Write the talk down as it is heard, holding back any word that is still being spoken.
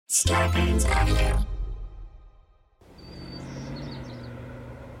Scarpins Avenue.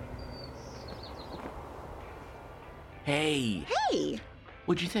 Hey. Hey!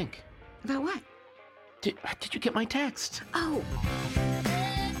 What'd you think? About what? Did you get my text? Oh.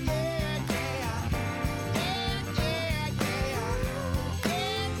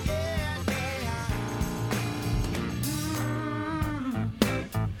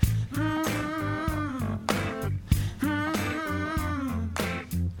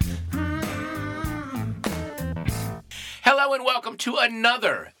 Hello and welcome to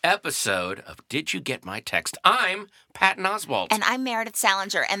another episode of Did You Get My Text? I'm Patton Oswalt. And I'm Meredith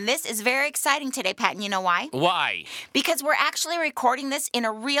Salinger, and this is very exciting today, Patton. You know why? Why? Because we're actually recording this in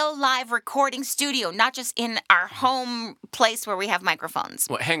a real live recording studio, not just in our home place where we have microphones.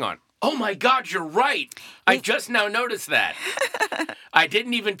 Well, hang on. Oh my God, you're right. I just now noticed that. I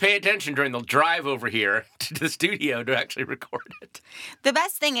didn't even pay attention during the drive over here to the studio to actually record it. The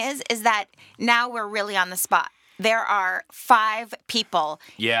best thing is that now we're really on the spot. There are 5 people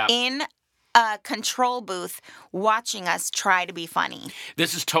in a control booth watching us try to be funny.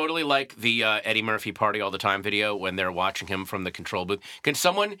 This is totally like the Eddie Murphy Party All the Time video when they're watching him from the control booth. Can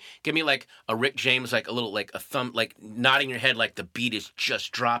someone give me like a Rick James, like a little, like a thumb, like nodding your head like the beat is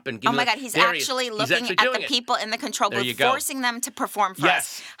just dropping? Oh my God, he's actually looking at the people in the control booth, forcing them to perform for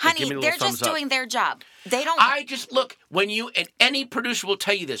us. Honey, they're just doing their job. They don't... I just, look, when you, and any producer will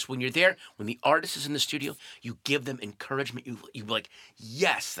tell you this, when you're there, when the artist is in the studio, you give them encouragement. You like,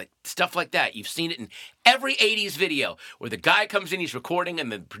 yes, like stuff like that. You've seen it in every 80s video where the guy comes in, he's recording,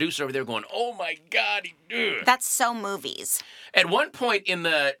 and the producer over there going, oh my God. That's so movies. At one point in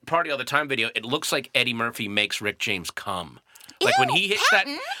the Party All the Time video, it looks like Eddie Murphy makes Rick James come. Like when he hits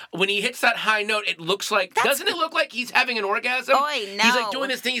that high note, it looks like, doesn't it look like he's having an orgasm? Oy, no. He's like doing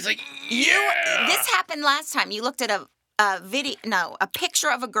this thing, he's like, yeah. This happened last time. You looked at a picture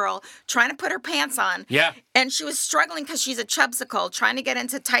of a girl trying to put her pants on. Yeah. And she was struggling because she's a chubsicle trying to get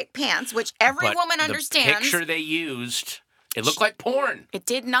into tight pants, which every woman understands. The picture they used, it looked like porn. It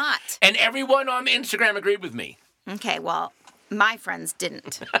did not. And everyone on Instagram agreed with me. Okay, well, my friends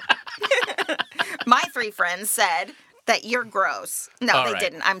didn't. My 3 friends said that you're gross. No, they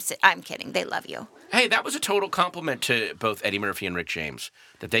didn't. I'm kidding. They love you. Hey, that was a total compliment to both Eddie Murphy and Rick James,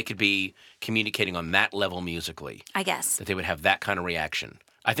 that they could be communicating on that level musically. I guess. That they would have that kind of reaction.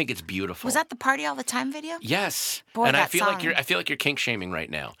 I think it's beautiful. Was that the Party All the Time video? Yes. Boy, and that I feel song. like you're kink shaming right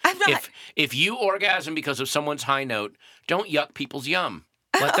now. I'm not. If you orgasm because of someone's high note, don't yuck people's yum.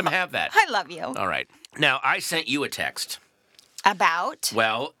 Let them have that. I love you. All right. Now, I sent you a text. About?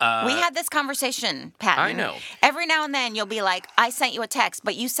 Well, we had this conversation, Patton. I know. Every now and then you'll be like, I sent you a text,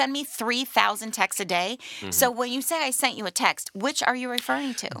 but you send me 3,000 texts a day. Mm-hmm. So when you say I sent you a text, which are you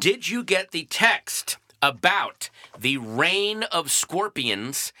referring to? Did you get the text about the reign of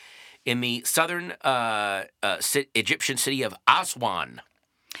scorpions in the southern Egyptian city of Aswan?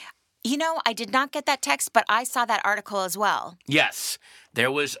 You know, I did not get that text, but I saw that article as well. Yes.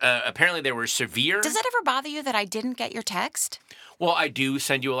 There was, apparently there were severe... Does it ever bother you that I didn't get your text? Well, I do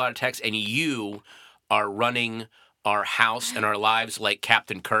send you a lot of texts, and you are running our house and our lives like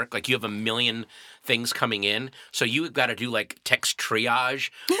Captain Kirk. Like, you have a million things coming in, so you've got to do, like, text triage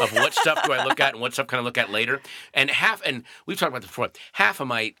of what stuff do I look at and what stuff can I look at later. And we've talked about this before, half of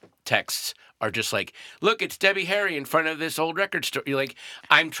my texts are just like, look, it's Debbie Harry in front of this old record store. You're like,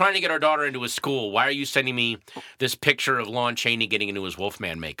 I'm trying to get our daughter into a school. Why are you sending me this picture of Lon Chaney getting into his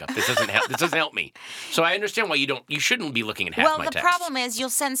Wolfman makeup? This doesn't help. This doesn't help me. So I understand why you shouldn't be looking at half my texts. Well, the problem is you'll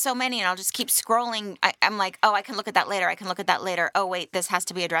send so many, and I'll just keep scrolling. I'm like, oh, I can look at that later. I can look at that later. Oh, wait, this has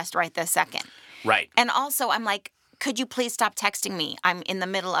to be addressed right this second. Right. And also, I'm like, could you please stop texting me? I'm in the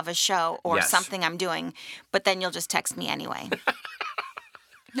middle of a show or something I'm doing, but then you'll just text me anyway.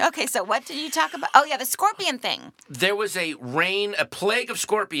 Okay, so what did you talk about? Oh, yeah, the scorpion thing. There was a plague of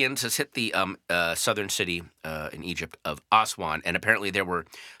scorpions has hit the southern city in Egypt of Aswan, and apparently there were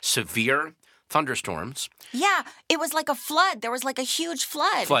severe thunderstorms. Yeah, it was like a flood. There was like a huge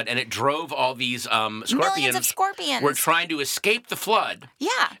flood. And it drove all these scorpions. Millions of scorpions. Were trying to escape the flood.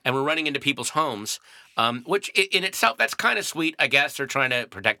 Yeah. And were running into people's homes, which in itself, that's kind of sweet, I guess. They're trying to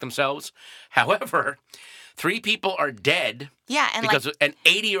protect themselves. However... 3 people are dead. Yeah, and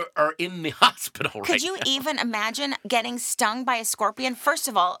 80 are in the hospital right now. Could you even imagine getting stung by a scorpion? First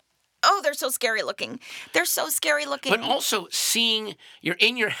of all, oh, they're so scary looking. They're so scary looking. But also seeing you're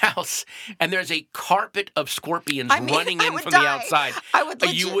in your house and there's a carpet of scorpions running in from the outside. I would.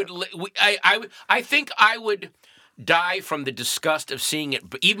 I think I would die from the disgust of seeing it,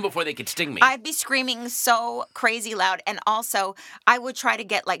 even before they could sting me. I'd be screaming so crazy loud, and also I would try to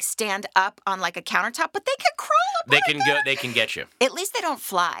get like stand up on like a countertop, but they can crawl up. They can get you. At least they don't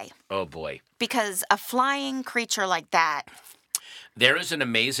fly, Oh boy. because a flying creature like that. There is an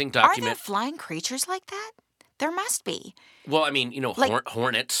amazing Are there document. flying creatures like that? There must be. Well, I mean, Like-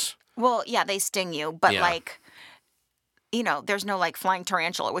 hornets. Well, yeah, they sting you, but Yeah. like, there's no like flying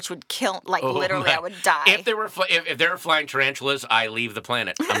tarantula, which would kill. Like Oh, literally, my- I would die. If there were flying tarantulas, I leave the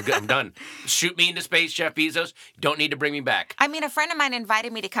planet. I'm done. Shoot me into space, Jeff Bezos. Don't need to bring me back. I mean, a friend of mine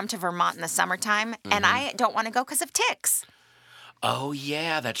invited me to come to Vermont in the summertime, and Mm-hmm. I don't want to go because of ticks. Oh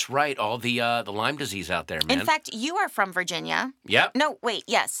yeah, that's right. All the Lyme disease out there, man. In fact, you are from Virginia. Yep. No, wait,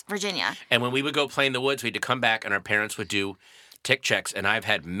 yes, Virginia. And when we would go play in the woods, we had to come back, and our parents would do tick checks, and I've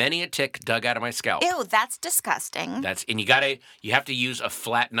had many a tick dug out of my scalp. Ew, that's disgusting. You have to use a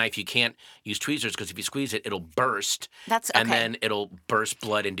flat knife. You can't use tweezers because if you squeeze it, it'll burst. That's And okay. then it'll burst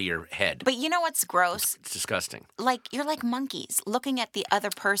blood into your head. But you know what's gross? It's disgusting. Like, you're like monkeys looking at the other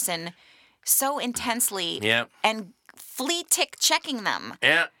person so intensely Yeah. and flea tick checking them.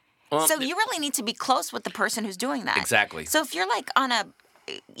 Yeah. Well, So you really need to be close with the person who's doing that. Exactly. So if you're like on a,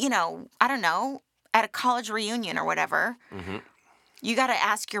 I don't know, at a college reunion or whatever, Mm-hmm. you got to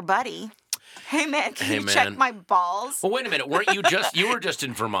ask your buddy, hey man, can Hey, you check man. my balls? Well, wait a minute. You were just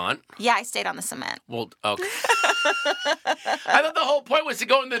in Vermont. Yeah, I stayed on the cement. Well, okay. I thought the whole point was to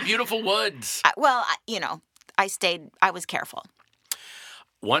go in the beautiful woods. I was careful.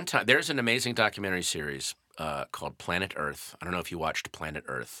 One time, there's an amazing documentary series called Planet Earth. I don't know if you watched Planet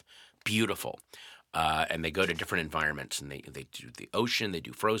Earth. Beautiful. And they go to different environments, and they do the ocean, they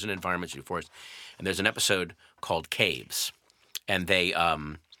do frozen environments, they do forest. And there's an episode called Caves, and they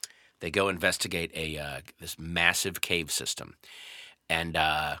go investigate this massive cave system, and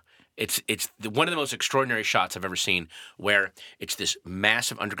it's one of the most extraordinary shots I've ever seen, where it's this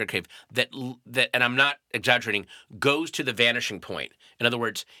massive underground cave that, and I'm not exaggerating, goes to the vanishing point. In other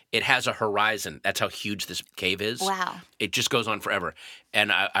words, it has a horizon. That's how huge this cave is. Wow. It just goes on forever.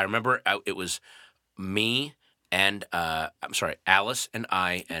 And I remember it was me and Alice and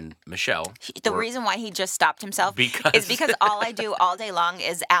I and Michelle. The were- reason why he just stopped himself Because- is because all I do all day long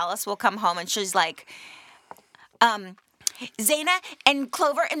is Alice will come home and she's like, Zaina and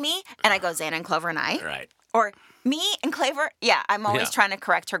Clover and me. And I go, Zaina and Clover and I. Right. Or me and Clover. Yeah, I'm always Yeah. trying to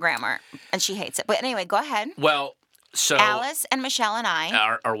correct her grammar. And she hates it. But anyway, go ahead. Well, so Alice and Michelle and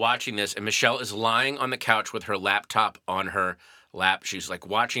I. are watching this, and Michelle is lying on the couch with her laptop on her lap. She's like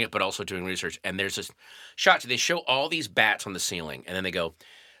watching it, but also doing research. And there's this shot. They show all these bats on the ceiling, and then they go.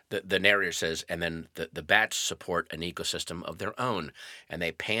 The narrator says, and then the bats support an ecosystem of their own, and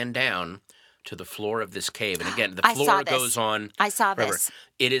they pan down to the floor of this cave. And again, the I saw floor this. goes on. I saw forever. this.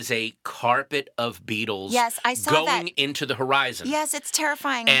 It is a carpet of beetles. Yes, I saw going that. into the horizon. Yes, it's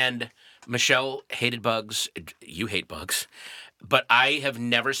terrifying. And Michelle hated bugs. You hate bugs. But I have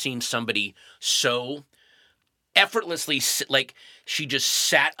never seen somebody so effortlessly, like, she just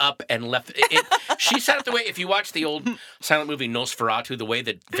sat up and left. She sat up the way, if you watch the old silent movie Nosferatu, the way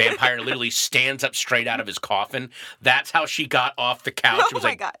the vampire literally stands up straight out of his coffin, that's how she got off the couch. Oh It was my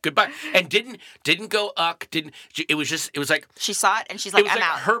like, God. goodbye. And didn't go uck, it was like, she saw it and she's it like, was I'm like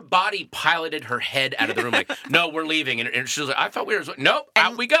out. her body piloted her head out of the room, like, no, we're leaving. And she was like, I thought we were, nope,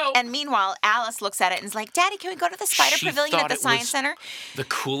 out we go. And meanwhile, Alice looks at it and is like, Daddy, can we go to the spider She pavilion at thought the it Science was Center? The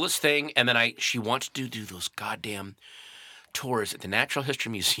coolest thing, and then she wants to do those goddamn tours at the Natural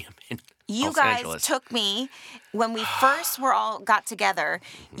History Museum in You Los guys Angeles. took me, when we first were all got together,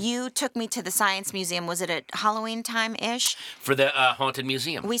 you took me to the Science Museum. Was it at Halloween time-ish? For the Haunted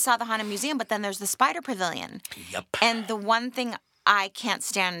Museum. We saw the Haunted Museum, but then there's the Spider Pavilion. Yep. And the one thing I can't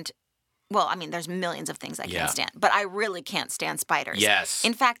stand, well, I mean, there's millions of things I Yeah. can't stand, but I really can't stand spiders. Yes.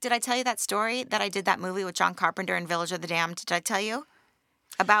 In fact, did I tell you that story that I did that movie with John Carpenter in Village of the Damned? Did I tell you?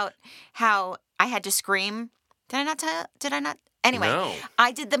 About how I had to scream? Did I not tell? Did I not? Anyway, No.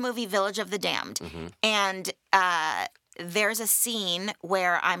 I did the movie Village of the Damned, and there's a scene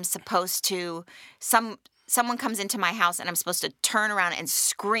where I'm supposed to someone comes into my house and I'm supposed to turn around and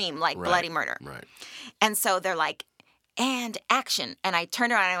scream like Right. bloody murder. Right. And so they're like, and action. And I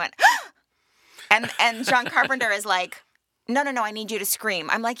turned around and I went, and John Carpenter is like, no, I need you to scream.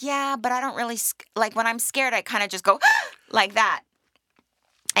 I'm like, yeah, but I don't really, like when I'm scared, I kind of just go like that.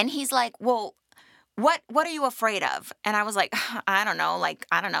 And he's like, well, what are you afraid of? And I was like, I don't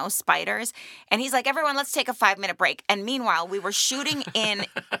know, spiders. And he's like, everyone, let's take a 5-minute break. And meanwhile, we were shooting in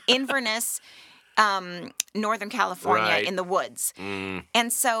Inverness, Northern California, Right. in the woods. Mm.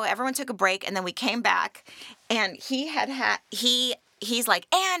 And so everyone took a break, and then we came back, and he's like,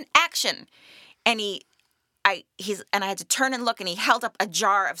 and action. And he I had to turn and look, and he held up a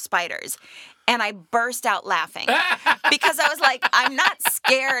jar of spiders, and I burst out laughing because I was like, I'm not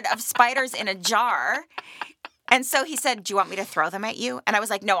scared of spiders in a jar. And so he said, "Do you want me to throw them at you?" And I was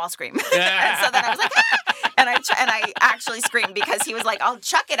like, "No, I'll scream." And so then I was like, ah! and I actually screamed because he was like, "I'll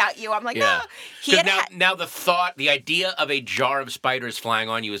chuck it at you." I'm like, Yeah. "No." He had now the idea of a jar of spiders flying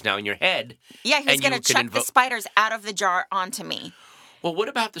on you is now in your head. yeah, he was and going you to can chuck the spiders out of the jar onto me. Well, what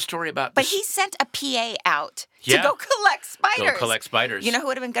about the story about? But he sent a PA out to Yeah. go collect spiders. Go collect spiders. You know who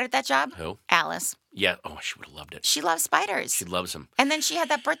would have been good at that job? Who? Alice. Yeah. Oh, she would have loved it. She loves spiders. She loves them. And then she had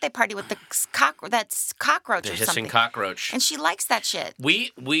that birthday party with the cockroach The or hissing something. cockroach. And she likes that shit.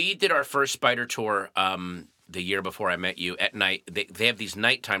 We did our first spider tour the year before I met you at night. They have these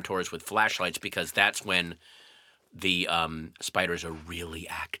nighttime tours with flashlights because that's when the spiders are really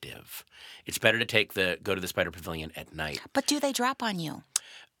active. It's better to go to the spider pavilion at night. But do they drop on you?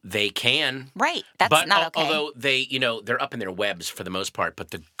 They can. Right. That's But not okay. although they're up in their webs for the most part.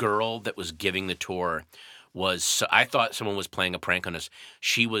 But the girl that was giving the tour I thought someone was playing a prank on us.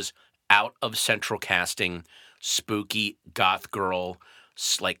 She was out of central casting, spooky goth girl,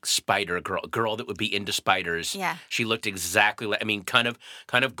 like spider girl that would be into spiders. Yeah. She looked exactly like, kind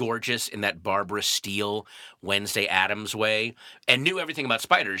of gorgeous in that Barbara Steele, Wednesday Addams way, and knew everything about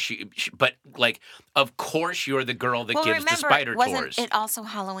spiders. But like, of course, you're the girl that gives the spider wasn't tours. it also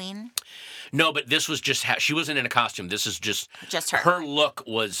Halloween? No, but this was just she wasn't in a costume. This is just her. Her look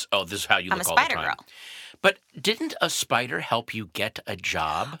was, this is how you look all the time. I'm a spider girl. But didn't a spider help you get a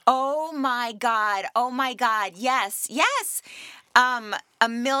job? Oh my God. Yes. A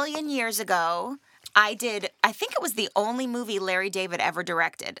million years ago, I think it was the only movie Larry David ever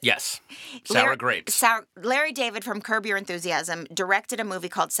directed. Yes. Sour Grapes. Larry David from Curb Your Enthusiasm directed a movie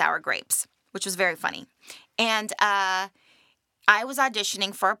called Sour Grapes, which was very funny. And I was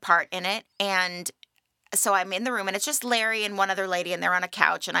auditioning for a part in it, and so I'm in the room, and it's just Larry and one other lady, and they're on a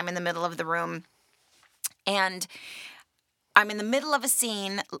couch, and I'm in the middle of the room. And I'm in the middle of a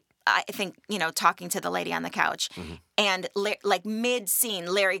scene, I think, talking to the lady on the couch. Mm-hmm. And like mid-scene,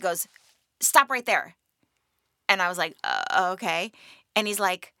 Larry goes, "Stop right there." And I was like, okay. And he's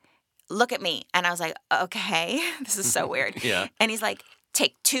like, "Look at me." And I was like, okay, this is so weird. Yeah. And he's like,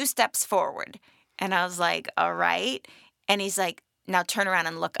 "Take 2 steps forward." And I was like, all right. And he's like, "Now turn around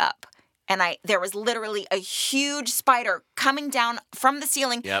and look up." And there was literally a huge spider coming down from the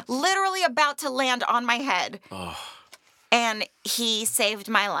ceiling, literally about to land on my head. Oh. And he saved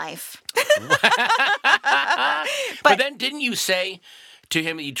my life. but then didn't you say to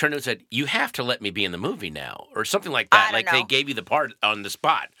him, you turned and said, "You have to let me be in the movie now," or something like that? I don't know. They gave you the part on the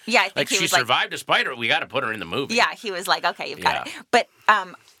spot. Yeah, I think like he she was survived a spider. We got to put her in the movie. Yeah, he was like, "Okay, you've got it." But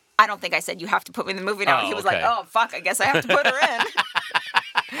I don't think I said you have to put me in the movie now. He was like, "Oh fuck, I guess I have to put her in."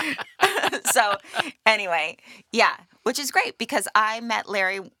 So anyway, yeah, which is great because I met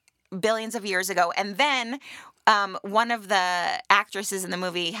Larry billions of years ago, and then one of the actresses in the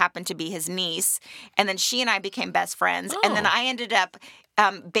movie happened to be his niece, and then she and I became best friends, and then I ended up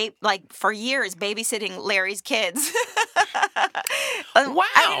for years babysitting Larry's kids. Wow.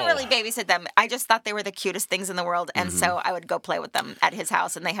 I didn't really babysit them. I just thought they were the cutest things in the world, and so I would go play with them at his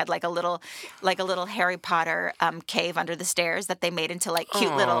house, and they had like a little Harry Potter cave under the stairs that they made into like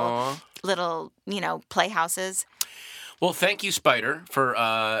cute little playhouses. Well, thank you, Spider,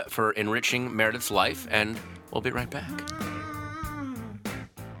 for enriching Meredith's life, and we'll be right back.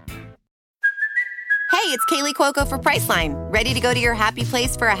 Hey, it's Kaylee Cuoco for Priceline. Ready to go to your happy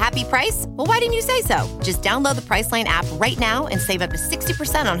place for a happy price? Well, why didn't you say so? Just download the Priceline app right now and save up to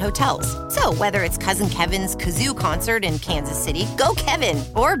 60% on hotels. So whether it's Cousin Kevin's Kazoo Concert in Kansas City, go Kevin,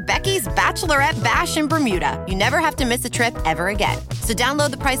 or Becky's Bachelorette Bash in Bermuda, you never have to miss a trip ever again. So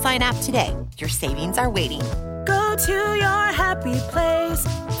download the Priceline app today. Your savings are waiting. Go to your happy place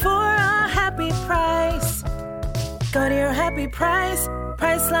for a happy price. Go to your happy price,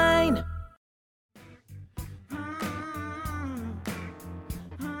 Priceline.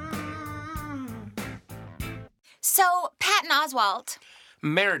 So, Patton Oswalt,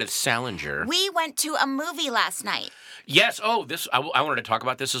 Meredith Salinger. we went to a movie last night. Yes. Oh, I wanted to talk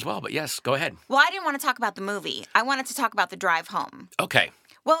about this as well, but yes, go ahead. Well, I didn't want to talk about the movie. I wanted to talk about the drive home. Okay.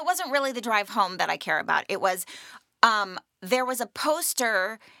 Well, it wasn't really the drive home that I care about. It was, there was a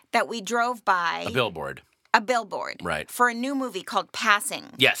poster that we drove by. A billboard. Right. For a new movie called Passing.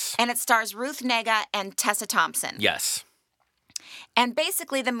 Yes. And it stars Ruth Negga and Tessa Thompson. Yes. And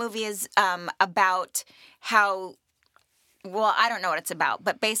basically the movie is about how, well, I don't know what it's about,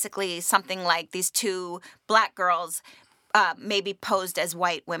 but basically something like these 2 black girls maybe posed as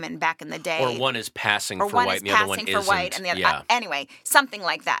white women back in the day. Or one is passing or for one white is and the other one passing for isn't. white and the other. Yeah. Anyway, something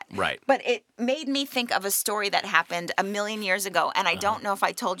like that. Right. But it made me think of a story that happened a million years ago, and I don't know if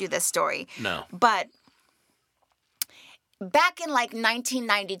I told you this story. No. But back in like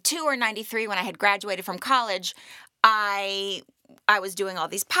 1992 or 93, when I had graduated from college, I was doing all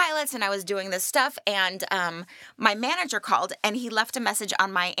these pilots and I was doing this stuff, and my manager called and he left a message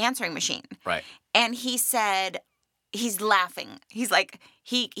on my answering machine. Right. And he said, he's laughing. He's like,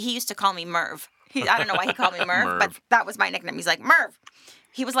 he used to call me Merv. I don't know why he called me Merv, but that was my nickname. He's like, Merv.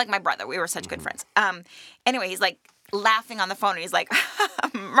 He was like my brother. We were such good friends. Anyway, he's like laughing on the phone, and he's like,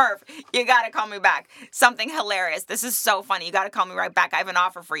 Merv, you got to call me back. Something hilarious. This is so funny. You got to call me right back. I have an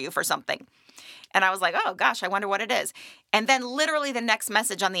offer for you for something. And I was like, oh, gosh, I wonder what it is. And then literally the next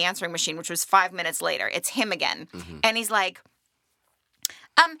message on the answering machine, which was 5 minutes later, it's him again. Mm-hmm. And he's like,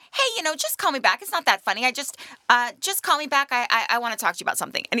 hey, just call me back. It's not that funny. I just call me back. I want to talk to you about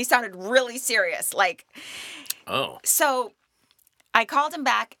something. And he sounded really serious. Like, oh. So I called him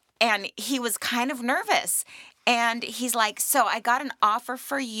back, and he was kind of nervous. And he's like, so I got an offer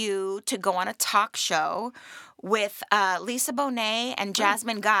for you to go on a talk show with Lisa Bonet and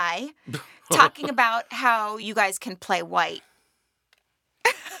Jasmine Guy talking about how you guys can play white.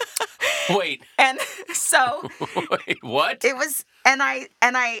 Wait. And so wait, what? It was, and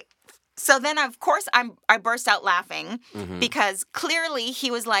I so then of course I burst out laughing because clearly he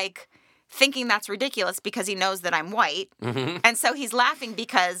was like thinking that's ridiculous because he knows that I'm white. Mm-hmm. And so he's laughing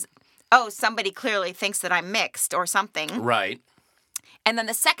because, oh, somebody clearly thinks that I'm mixed or something. Right. And then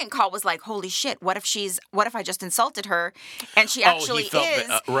the second call was like, holy shit, what if I just insulted her and she actually is?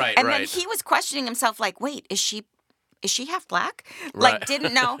 Right, and right. then he was questioning himself like, wait, is she half black? Right. Like,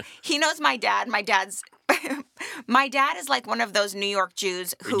 didn't know. He knows my dad. My dad is like one of those New York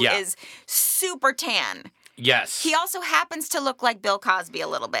Jews who is super tan. Yes. He also happens to look like Bill Cosby a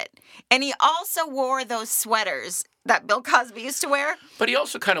little bit. And he also wore those sweaters that Bill Cosby used to wear. But he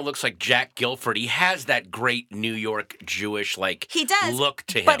also kind of looks like Jack Gilford. He has that great New York Jewish he does, look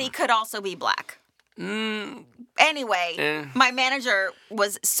to him. But he could also be black. Anyway, my manager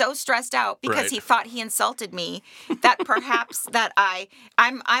was so stressed out because he thought he insulted me that perhaps that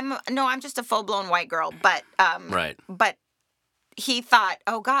I'm just a full-blown white girl, but but he thought,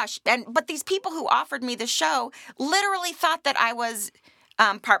 oh gosh, but these people who offered me the show literally thought that I was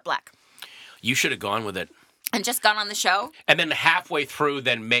part black. You should have gone with it. And just gone on the show? And then halfway through,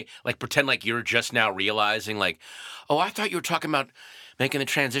 then pretend like you're just now realizing, like, oh, I thought you were talking about making the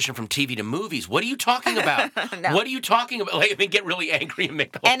transition from TV to movies. What are you talking about? No. What are you talking about? Like, then get really angry and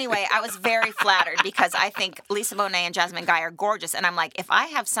make the whole Anyway, I was very flattered because I think Lisa Bonet and Jasmine Guy are gorgeous. And I'm like, if I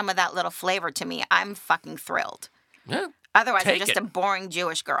have some of that little flavor to me, I'm fucking thrilled. Yeah, otherwise, I'm just a boring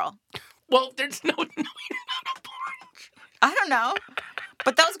Jewish girl. Well, there's no, you're not a boring. I don't know.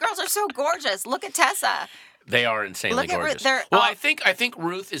 But those girls are so gorgeous. Look at Tessa. They are insanely gorgeous. Well, I think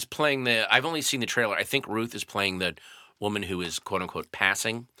Ruth is playing I've only seen the trailer. I think Ruth is playing the woman who is quote unquote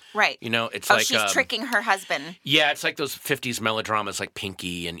passing. Right. It's like she's tricking her husband. Yeah, it's like those 50s melodramas like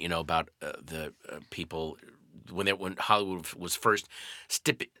Pinky and about the people when Hollywood was first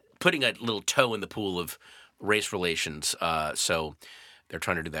putting a little toe in the pool of race relations. So they're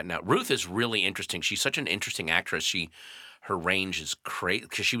trying to do that now. Ruth is really interesting. She's such an interesting actress. Her range is crazy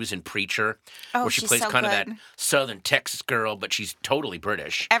because she was in Preacher, where she plays kind of that Southern Texas girl, but she's totally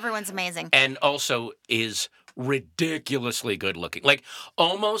British. Everyone's amazing. And also is ridiculously good looking. Like,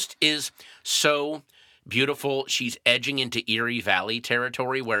 almost is so beautiful. She's edging into Erie Valley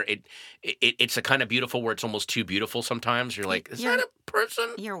territory where it's a kind of beautiful where it's almost too beautiful sometimes. You're like, is that a person?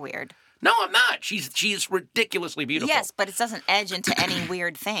 You're weird. No, I'm not. She's ridiculously beautiful. Yes, but it doesn't edge into any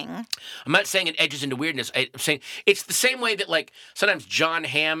weird thing. I'm not saying it edges into weirdness. I'm saying it's the same way that, like, sometimes John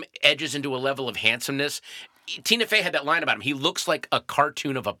Hamm edges into a level of handsomeness. Tina Fey had that line about him. He looks like a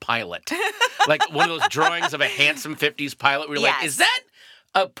cartoon of a pilot. Like one of those drawings of a handsome 50s pilot where you're like, is that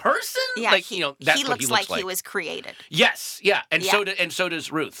a person? Yeah, like, that's he what looks he looks like. He was created. Yes, yeah. And so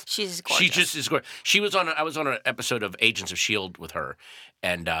does Ruth. She's gorgeous. She just is gorgeous. I was on an episode of Agents of S.H.I.E.L.D. with her,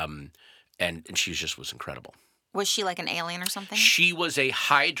 and she was incredible. Was she like an alien or something? She was a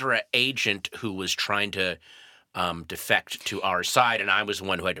Hydra agent who was trying to defect to our side, and I was the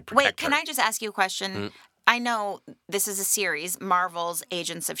one who had to protect her. Wait, can I just ask you a question? Mm-hmm. I know this is a series, Marvel's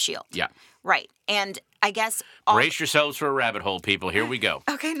Agents of S.H.I.E.L.D. Yeah. Right. And I guess... Brace yourselves for a rabbit hole, people. Here we go.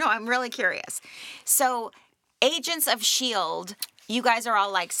 Okay, no, I'm really curious. So, Agents of S.H.I.E.L.D., you guys are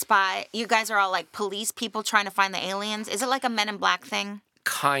all like police people trying to find the aliens. Is it like a Men in Black thing?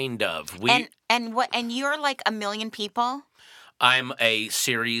 Kind of. And you're like 1 million people? I'm a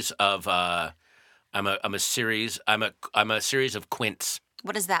series of I'm a series of quints.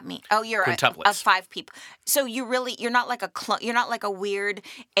 What does that mean? Oh, you're Quintuplets. of 5 people. So you're not like you're not like a weird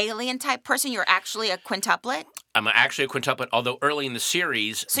alien type person. You're actually a quintuplet. I'm actually a quintuplet, although early in the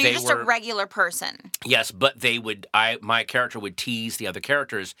series, So you're just a regular person. Yes, but my character would tease the other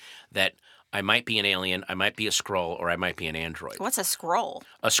characters that I might be an alien, I might be a Skrull, or I might be an android. What's a Skrull?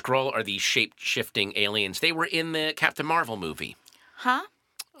 A Skrull are these shape-shifting aliens. They were in the Captain Marvel movie. Huh?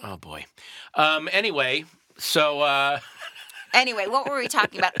 Oh, boy. Anyway, so... Anyway, what were we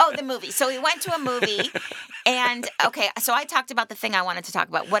talking about? Oh, the movie. So we went to a movie, and, okay, so I talked about the thing I wanted to talk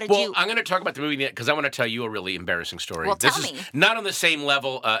about. What did you... Well, I'm going to talk about the movie because I want to tell you a really embarrassing story. Well, this tell is me. not on the same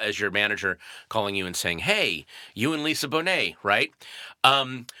level as your manager calling you and saying, hey, you and Lisa Bonet, right?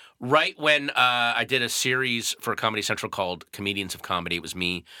 Right when I did a series for Comedy Central called Comedians of Comedy, it was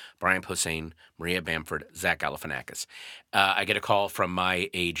me, Brian Posehn, Maria Bamford, Zach Galifianakis. I get a call from my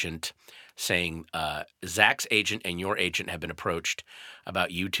agent saying, Zach's agent and your agent have been approached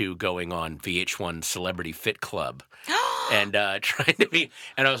about you two going on VH1 Celebrity Fit Club. And trying to be,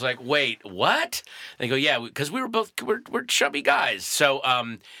 and I was like, wait, what? They go, yeah, because we were both, we're chubby guys. So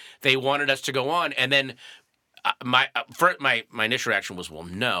they wanted us to go on. And then my initial reaction was, well,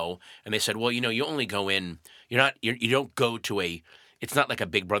 no. And they said, well, you only go in, you don't go to it's not like a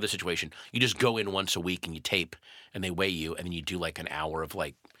Big Brother situation. You just go in once a week and you tape and they weigh you. And then you do like an hour of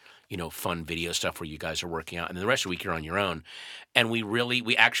fun video stuff where you guys are working out. And then the rest of the week you're on your own. And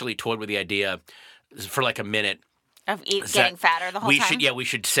we actually toyed with the idea for like a minute. Of getting fatter the whole time? We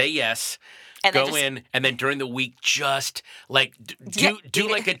should say yes, and go in, and then during the week just like do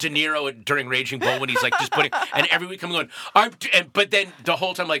like a De Niro during Raging Bull when he's like just putting, and every week I'm going, but then the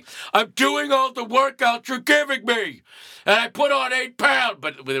whole time like, I'm doing all the workouts you're giving me, and I put on 8 pounds,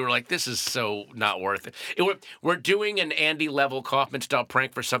 but they were like, this is so not worth it. We're doing an Andy Level Kaufman style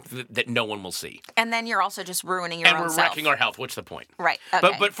prank for something that no one will see. And then you're also just ruining your own self. And we're wrecking our health. What's the point? Right,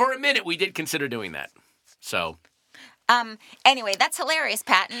 okay. But for a minute, we did consider doing that. So... Anyway, that's hilarious,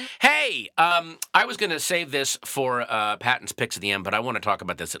 Patton. Hey, I was going to save this for Patton's picks at the end, but I want to talk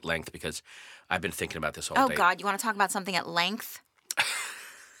about this at length because I've been thinking about this all day. Oh, God, you want to talk about something at length?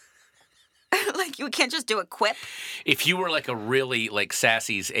 Like, you can't just do a quip? If you were like a really like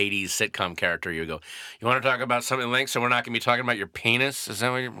sassy 80s sitcom character, you would go, you want to talk about something at length, so we're not going to be talking about your penis? Is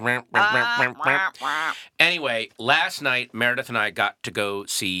that what you're... Anyway, last night, Meredith and I got to go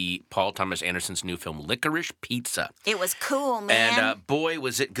see Paul Thomas Anderson's new film, Licorice Pizza. It was cool, man. And boy,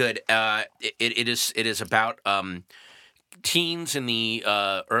 was it good. It is about teens in the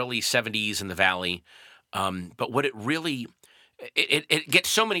early 70s in the Valley. But what it really... It gets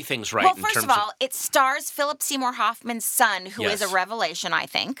so many things right. Well, first of all, it stars Philip Seymour Hoffman's son, who is a revelation, I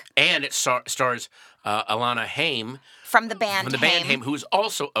think. And it stars Alana Haim. From the band Haim, who's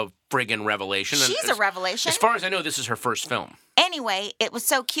also a friggin' revelation. She's a revelation. As far as I know, this is her first film. Anyway, it was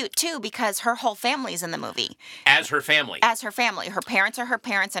so cute, too, because her whole family's in the movie. As her family. As her family. Her parents are her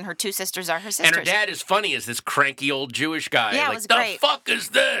parents, and her 2 sisters are her sisters. And her dad is funny as this cranky old Jewish guy. Yeah, like, it was great. The fuck is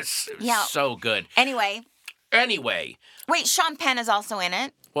this? It was so good. Anyway. Wait, Sean Penn is also in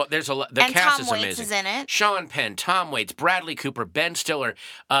it. Well, there's a lot. The cast Tom is amazing. Waits is in it. Sean Penn, Tom Waits, Bradley Cooper, Ben Stiller.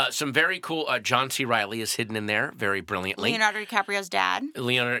 Some very cool. John C. Reilly is hidden in there very brilliantly. Leonardo DiCaprio's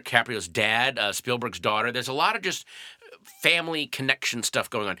dad. Spielberg's daughter. There's a lot of just family connection stuff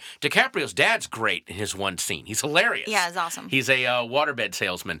going on. DiCaprio's dad's great in his one scene. He's hilarious. Yeah, it's awesome. He's a waterbed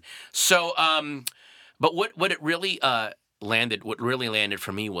salesman. So, but what it really landed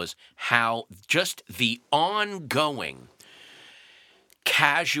for me was how just the ongoing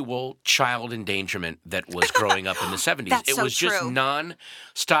casual child endangerment that was growing up in the 70s. It was just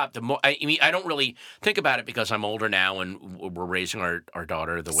non-stop. I don't really think about it because I'm older now and we're raising our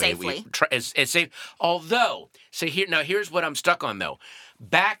daughter the way we try as safe. Although, here's what I'm stuck on though.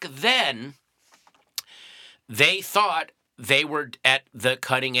 Back then, they thought they were at the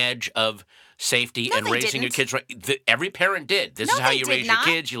cutting edge of safety and raising your kids right. Every parent did. This is how you raise your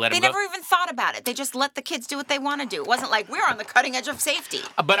kids. You let them go. They never even thought about it. They just let the kids do what they want to do. It wasn't like we're on the cutting edge of safety.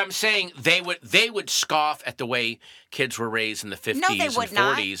 But I'm saying they would scoff at the way kids were raised in the 50s and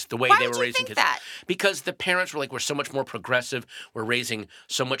 40s. The way they were raising kids. That? Because the parents were like, we're so much more progressive. We're raising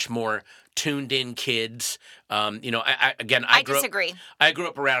so much more tuned in kids. I disagree. I grew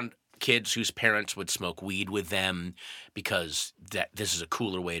up around kids whose parents would smoke weed with them because this is a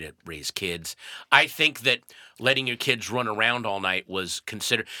cooler way to raise kids. I think that letting your kids run around all night was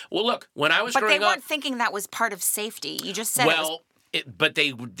considered... Well, look, when I was growing up... But they weren't thinking that was part of safety. You just said But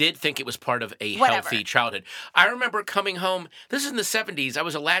they did think it was part of a Whatever. healthy childhood. I remember coming home. This is in the 70s. I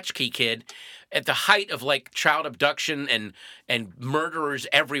was a latchkey kid at the height of like child abduction and murderers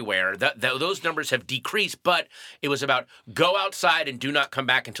everywhere. Those numbers have decreased, but it was about go outside and do not come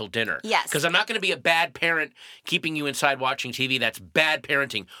back until dinner. Yes. Because I'm not going to be a bad parent keeping you inside watching TV. That's bad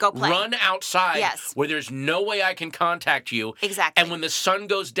parenting. Go play. Run outside Yes. where there's no way I can contact you. Exactly. And when the sun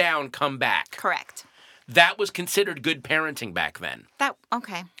goes down, come back. Correct. That was considered good parenting back then.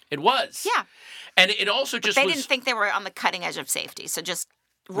 Okay. It was. Yeah. And it also just They was... didn't think they were on the cutting edge of safety, so just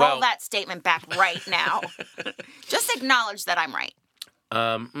roll Well- that statement back right now. Just acknowledge that I'm right.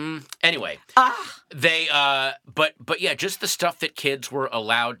 Anyway, they but yeah, just the stuff that kids were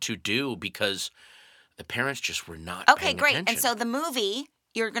allowed to do because the parents just were not Okay, paying great. attention. And so the movie,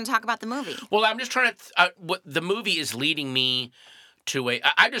 you're going to talk about the movie. Well, I'm just trying to what the movie is leading me to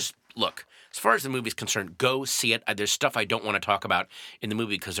I just look, as far as the movie is concerned, go see it. There's stuff I don't want to talk about in the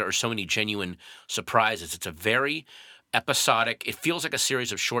movie because there are so many genuine surprises. It's a very episodic. It feels like a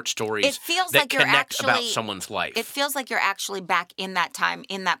series of short stories It feels that like you're connect about actually- someone's life. It feels like you're actually back in that time,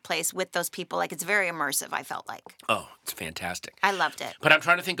 in that place with those people. Like it's very immersive, I felt like. Oh, it's fantastic. I loved it. But I'm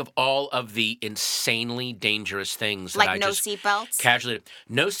trying to think of all of the insanely dangerous things that I Like no just seatbelts? casually.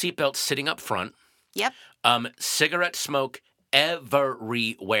 No seatbelts sitting up front. Yep. Cigarette smoke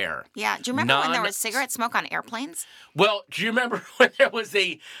everywhere. Yeah. Do you remember when there was cigarette smoke on airplanes? Well, do you remember when there was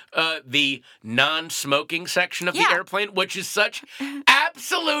the non-smoking section of the Yeah. airplane, which is such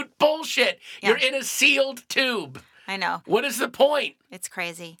absolute bullshit? Yeah. You're in a sealed tube. I know. What is the point? It's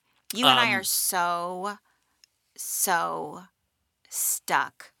crazy. You and I are so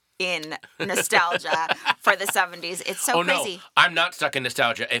stuck in nostalgia for the 70s. It's so crazy. No, I'm not stuck in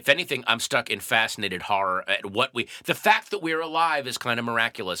nostalgia. If anything, I'm stuck in fascinated horror at the fact that we're alive is kind of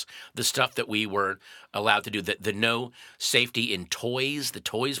miraculous. The stuff that we were allowed to do, the no safety in toys, the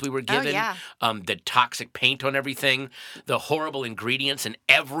toys we were given, yeah. The toxic paint on everything, the horrible ingredients in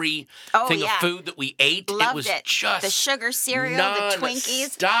every thing yeah. of food that we ate. Loved it was it. just The sugar cereal, the Twinkies.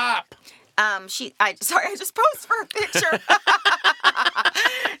 Stop. I just posed for a picture.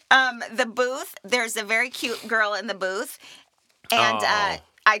 The booth, there's a very cute girl in the booth. And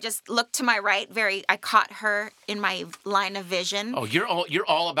I just looked to my right, I caught her in my line of vision. Oh, you're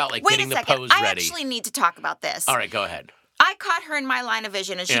all about like Wait getting a the second. pose I ready. actually need to talk about this. All right, go ahead. I caught her in my line of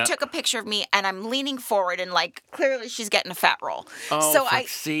vision, and she Yeah. took a picture of me, and I'm leaning forward, and like clearly she's getting a fat roll. Oh, so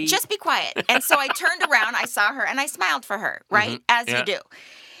see? just be quiet. And so I turned around, I saw her, and I smiled for her, right, as Yeah. you do.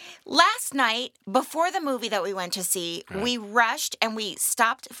 Last night, before the movie that we went to see, we rushed and we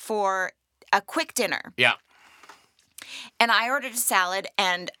stopped for a quick dinner. Yeah. And I ordered a salad,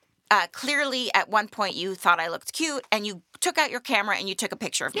 and clearly at one point you thought I looked cute, and you took out your camera and you took a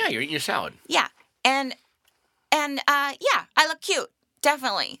picture of me. Yeah, you're eating your salad. Yeah. And yeah, I look cute.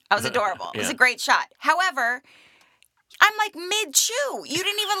 Definitely. I was adorable. It was a great shot. However, I'm like mid-chew. You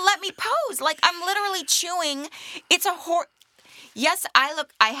didn't even let me pose. Like I'm literally chewing. It's a Yes,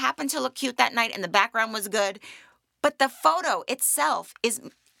 I happened to look cute that night and the background was good, but the photo itself is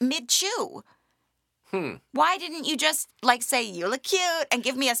mid-chew. Why didn't you just like say you look cute and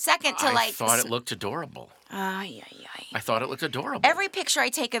give me a second to I thought it looked adorable. Ay. I thought it looked adorable. Every picture I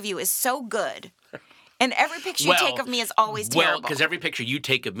take of you is so good. And every picture you take of me is always terrible. Well, because every picture you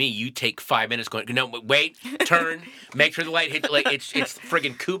take of me, you take 5 minutes going, no, wait, turn, make sure the light hits, like, it's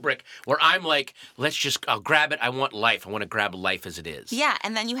friggin' Kubrick, where I'm like, I'll grab it, I want life. I want to grab life as it is. Yeah,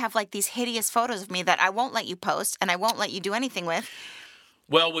 and then you have like these hideous photos of me that I won't let you post and I won't let you do anything with.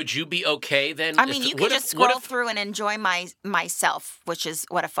 Well, would you be okay then? I mean, you can just scroll through and enjoy myself, which is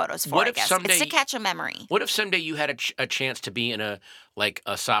what a photo's for, I guess. It's to catch a memory. What if someday you had a chance to be in a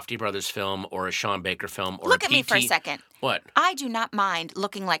Safdie Brothers film or a Sean Baker film or Look a at me for a second. What? I do not mind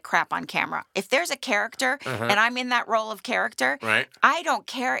looking like crap on camera. If there's a character and I'm in that role of character, Right. I don't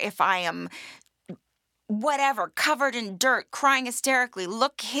care if I am whatever, covered in dirt, crying hysterically,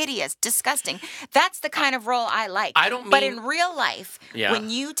 look hideous, disgusting. That's the kind of role I like. I don't But mean- in real life, Yeah. when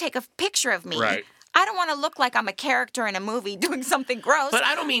you take a picture of me, Right. I don't want to look like I'm a character in a movie doing something gross. But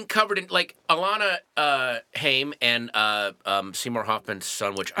I don't mean covered in, like, Alana Haim and Seymour Hoffman's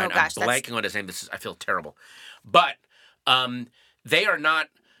son, which I'm gosh, that's- blanking on his name. I feel terrible. But they are not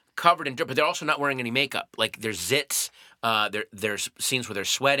covered in dirt, but they're also not wearing any makeup. Like, there's zits. There's scenes where they're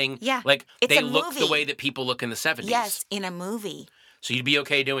sweating. Yeah, Like, it's they a look the movie. way that people look in the 70s. Yes, in a movie. So you'd be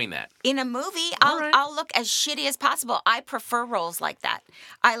okay doing that? In a movie, right. I'll look as shitty as possible. I prefer roles like that.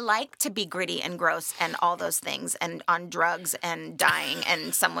 I like to be gritty and gross and all those things and on drugs and dying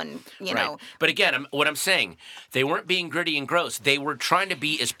and someone, you know. But again, what I'm saying, they weren't being gritty and gross. They were trying to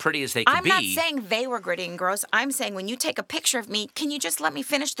be as pretty as they could I'm be. not saying they were gritty and gross. I'm saying when you take a picture of me, can you just let me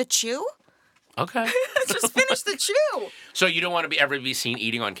finish the chew? Okay. Just finish the chew. So you don't want to ever be seen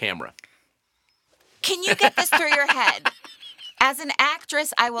eating on camera? Can you get this through your head? As an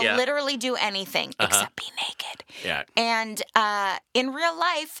actress, I will Yeah. literally do anything except be naked. Yeah. And in real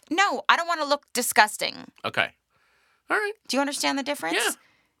life, no, I don't want to look disgusting. Okay. All right. Do you understand the difference?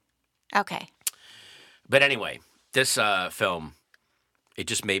 Yeah. Okay. But anyway, this film, it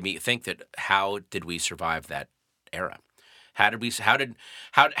just made me think that how did we survive that era? How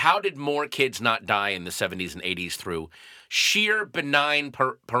did more kids not die in the 70s and 80s through sheer benign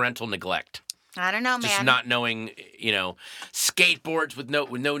parental neglect? I don't know, man. Just not knowing, skateboards with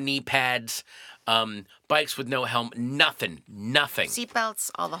no knee pads, bikes with no helmet, nothing.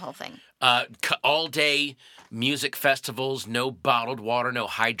 Seatbelts, all the whole thing. All day music festivals, no bottled water, no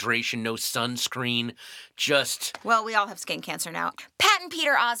hydration, no sunscreen, just Well, we all have skin cancer now. Pat and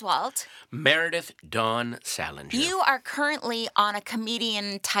Peter Oswalt, Meredith Dawn Salinger. you are currently on a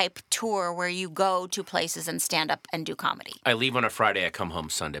comedian-type tour where you go to places and stand up and do comedy. I leave on a Friday, I come home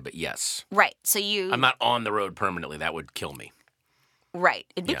Sunday, but yes. Right, so you... I'm not on the road permanently. That would kill me. Right.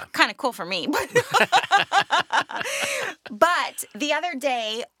 It'd be Yeah. kind of cool for me. But the other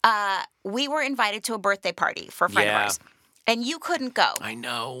day, we were invited to a birthday party for a friend of Yeah. ours. And you couldn't go. I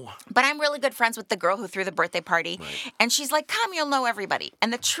know. But I'm really good friends with the girl who threw the birthday party. Right. And she's like, come, you'll know everybody.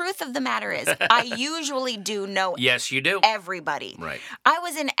 And the truth of the matter is, I usually do know Yes, you do. everybody. Right. I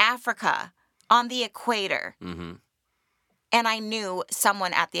was in Africa on the equator. Mm-hmm. And I knew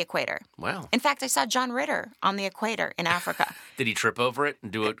someone at the equator. Wow. In fact, I saw John Ritter on the equator in Africa. Did he trip over it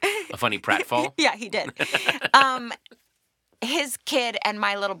and do a funny pratfall? Yeah, he did. His kid and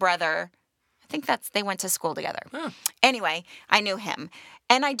my little brother, I think they went to school together. Huh. Anyway, I knew him.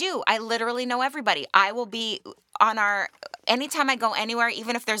 And I literally know everybody. I will be on anytime I go anywhere,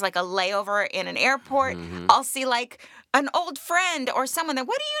 even if there's like a layover in an airport, I'll see like an old friend or someone that,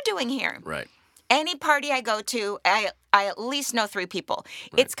 what are you doing here? Right. Any party I go to, I at least know 3 people.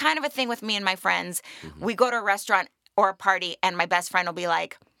 Right. It's kind of a thing with me and my friends. We go to a restaurant or a party, and my best friend will be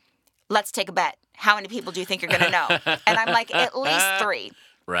like, let's take a bet. How many people do you think you're going to know? And I'm like, at least 3.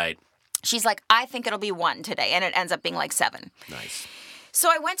 Right. She's like, I think it'll be 1 today. And it ends up being like 7. Nice. So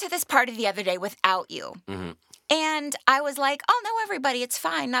I went to this party the other day without you. Mm-hmm. And I was like, I'll know everybody. It's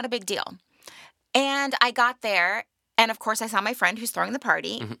fine. Not a big deal. And I got there. And of course, I saw my friend who's throwing the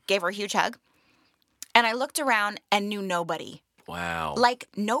party, gave her a huge hug. And I looked around and knew nobody. Wow. Like,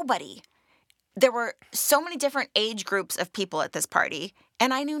 nobody. There were so many different age groups of people at this party,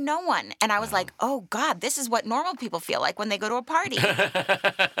 and I knew no one. And I was like, oh, God, this is what normal people feel like when they go to a party.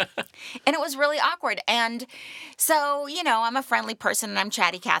 And it was really awkward. And so, I'm a friendly person, and I'm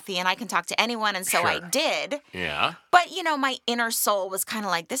chatty Cathy, and I can talk to anyone, and so I Sure. did. Yeah. But, my inner soul was kind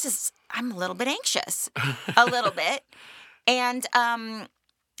of like, I'm a little bit anxious. A little bit.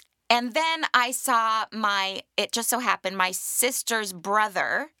 And then I saw it just so happened, my sister's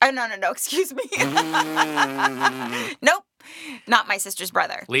brother. Oh, no, excuse me. Nope, not my sister's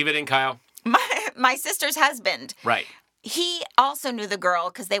brother. Leave it in, Kyle. My sister's husband. Right. He also knew the girl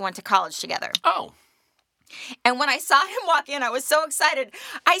because they went to college together. Oh. And when I saw him walk in, I was so excited.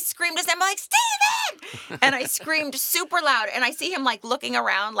 I screamed his name, I'm like, Steven! And I screamed super loud. And I see him like looking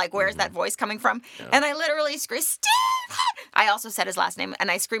around, like, where's that voice coming from? Yeah. And I literally screamed, Steven! I also said his last name, and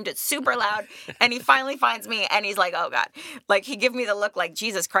I screamed it super loud. And he finally finds me, and he's like, oh, God. Like, he gave me the look like,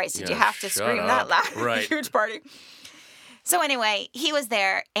 Jesus Christ, did you have to scream that loud at a huge party? So anyway, he was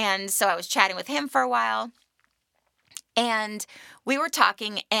there, and so I was chatting with him for a while. And we were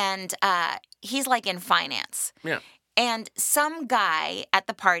talking, and he's like in finance. Yeah. And some guy at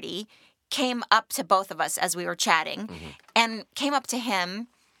the party came up to both of us as we were chatting and came up to him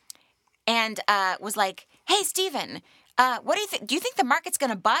and was like, hey, Steven, what do you think? Do you think the market's going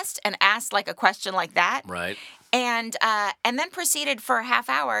to bust? And asked like a question like that. Right. And then proceeded for a half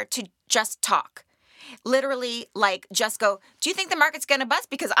hour to just talk. Literally, like, just go, do you think the market's going to bust?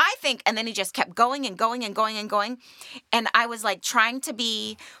 Because I think, and then he just kept going and going and going and going. And I was like trying to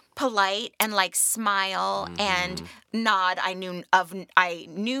be polite and like smile and nod. I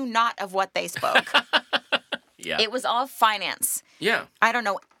knew not of what they spoke. Yeah. It was all finance. Yeah. I don't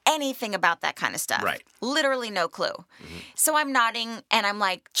know anything about that kind of stuff. Right. Literally no clue. So I'm nodding and I'm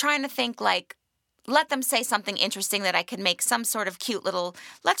like trying to think like, let them say something interesting that I could make some sort of cute little,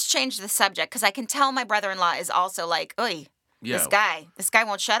 let's change the subject. Because I can tell my brother-in-law is also like, oy, Yeah. This guy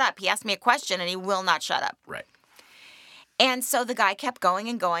won't shut up. He asked me a question and he will not shut up. Right. And so the guy kept going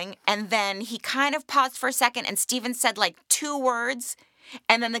and going. And then he kind of paused for a second and Steven said like 2 words.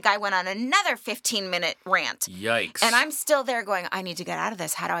 And then the guy went on another 15-minute rant. Yikes. And I'm still there going, I need to get out of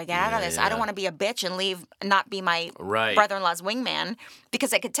this. How do I get out of this? I don't want to be a bitch and not be my brother-in-law's wingman,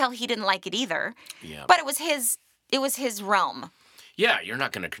 because I could tell he didn't like it either. Yeah. But it was his realm. Yeah, you're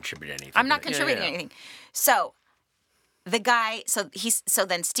not going to contribute anything. I'm not contributing anything. So the guy, so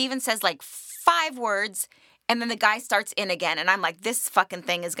then Steven says like 5 words. And then the guy starts in again. And I'm like, this fucking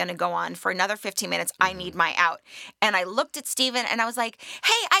thing is going to go on for another 15 minutes. I need my out. And I looked at Steven and I was like,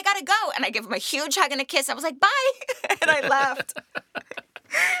 hey, I got to go. And I give him a huge hug and a kiss. I was like, bye. And I left.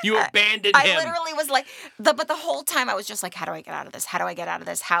 You abandoned him. I literally was like, but the whole time I was just like, how do I get out of this? How do I get out of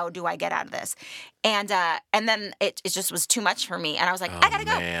this? How do I get out of this? And then it just was too much for me. And I was like, I got to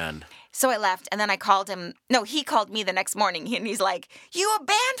go. Man. So I left, and then I called him. No, he called me the next morning, and he's like, you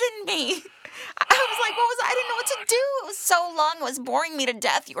abandoned me. I was like, I didn't know what to do. It was so long. It was boring me to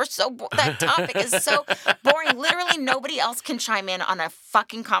death. You were so that topic is so boring. Literally, nobody else can chime in on a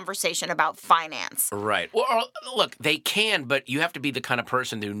fucking conversation about finance. Right. Well, look, they can, but you have to be the kind of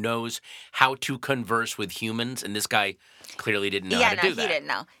person who knows how to converse with humans, and this guy clearly didn't know how to do that. He didn't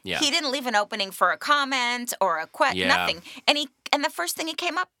know. Yeah. He didn't leave an opening for a comment or a question, nothing. And the first thing he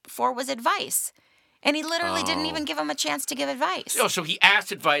came up for was advice. And he literally didn't even give him a chance to give advice. Oh, so he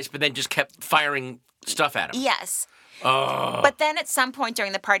asked advice, but then just kept firing stuff at him. Yes. Oh. But then at some point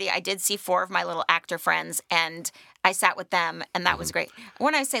during the party, I did see 4 of my little actor friends, and I sat with them, and that was great.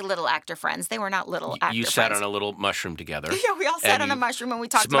 When I say little actor friends, they were not little actor friends. You sat on a little mushroom together. Yeah, we all sat on a mushroom, and we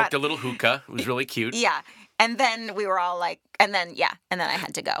talked about... Smoked a little hookah. It was really cute. Yeah. And then we were all like... And then I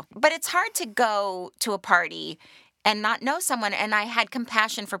had to go. But it's hard to go to a party and not know someone. And I had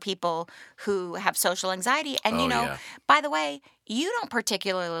compassion for people who have social anxiety. And, by the way, you don't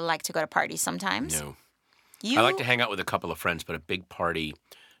particularly like to go to parties sometimes. No. I like to hang out with a couple of friends, but a big party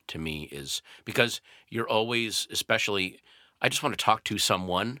to me is because you're always, especially, I just want to talk to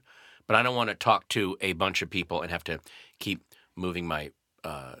someone, but I don't want to talk to a bunch of people and have to keep moving my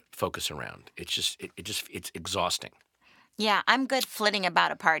focus around. It's exhausting. Yeah, I'm good flitting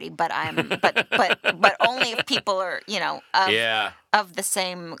about a party, but but only if people are, of the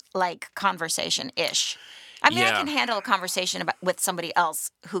same like conversation-ish. I mean, I can handle a conversation with somebody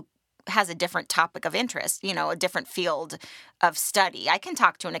else who has a different topic of interest, a different field of study. I can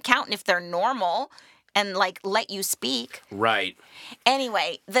talk to an accountant if they're normal and like let you speak. Right.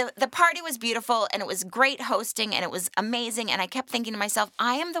 Anyway, the party was beautiful and it was great hosting and it was amazing, and I kept thinking to myself,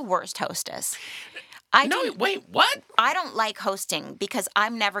 I am the worst hostess. Wait, what? I don't like hosting because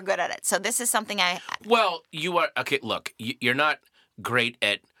I'm never good at it. So this is something Well, you are... Okay, look, you're not great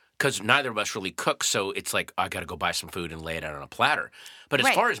at... Because neither of us really cook, so it's like, I got to go buy some food and lay it out on a platter. But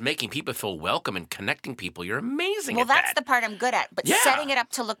as far as making people feel welcome and connecting people, you're amazing at that. Well, that's the part I'm good at. But setting it up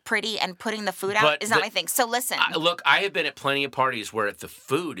to look pretty and putting the food out is not my thing. So listen. Look, I have been at plenty of parties where the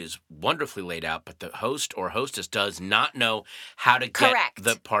food is wonderfully laid out, but the host or hostess does not know how to get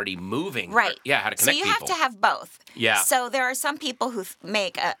the party moving. Right. How to connect people. So you have to have both. Yeah. So there are some people who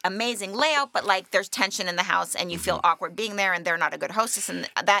make an amazing layout, but like there's tension in the house and you feel awkward being there and they're not a good hostess and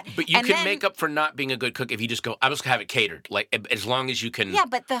that. But you can make up for not being a good cook if you just go, I'm just going to have it catered. Like, as long as you can. Yeah,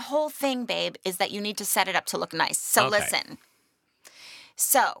 but the whole thing, babe, is that you need to set it up to look nice. So listen.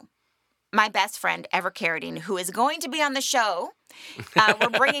 So, my best friend, Ever Carradine, who is going to be on the show, we're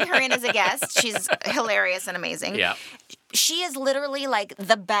bringing her in as a guest. She's hilarious and amazing. Yeah. She is literally like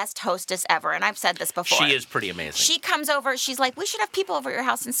the best hostess ever, and I've said this before. She is pretty amazing. She comes over, she's like, we should have people over at your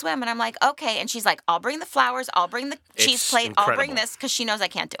house and swim. And I'm like, okay. And she's like, I'll bring the flowers, I'll bring the cheese plate, incredible. I'll bring this, because she knows I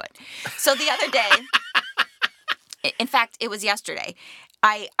can't do it. So the other day, in fact, it was yesterday,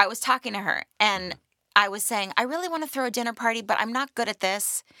 I was talking to her, and I was saying, I really want to throw a dinner party, but I'm not good at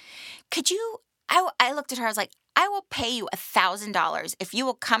this. Could you, I looked at her, I was like, I will pay you $1,000 if you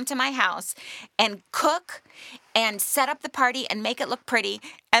will come to my house and cook and set up the party and make it look pretty.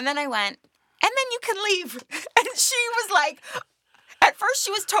 And then I went, and then you can leave. And she was like, at first she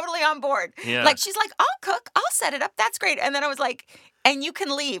was totally on board. Yeah. Like, she's like, I'll cook, I'll set it up, that's great. And then I was like, and you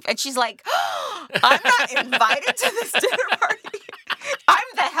can leave. And she's like, I'm not invited to this dinner party. I'm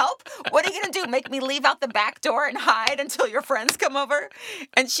the help. What are you going to do? Make me leave out the back door and hide until your friends come over?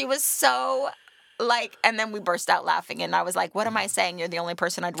 And she was so like, and then we burst out laughing. And I was like, what am I saying? You're the only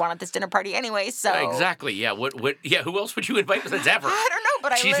person I'd want at this dinner party anyway. So exactly. Yeah. What? Yeah. Who else would you invite besides Ever? I don't know,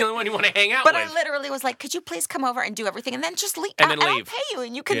 but she's the only one you want to hang out with. with. But I literally was like, could you please come over and do everything and then just leave? And then leave. I'll pay you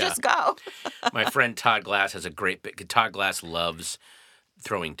and you can just go. My friend Todd Glass has a great bit. Todd Glass loves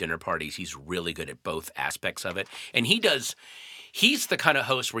throwing dinner parties. He's really good at both aspects of it. And he's the kind of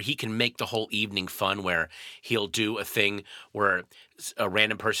host where he can make the whole evening fun, where he'll do a thing where a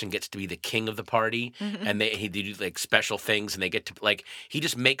random person gets to be the king of the party, and he do like special things, and they get to like, he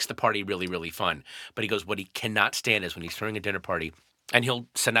just makes the party really, really fun. But he goes, what he cannot stand is when he's throwing a dinner party, and he'll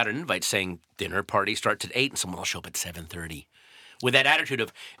send out an invite saying dinner party starts at 8, and someone will show up at 7:30. With that attitude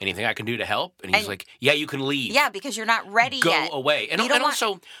of, anything I can do to help? And he's like, yeah, you can leave. Yeah, because you're not ready yet. Go away. And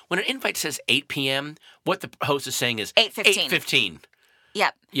also, when an invite says 8 p.m., what the host is saying is 8:15. 8:15.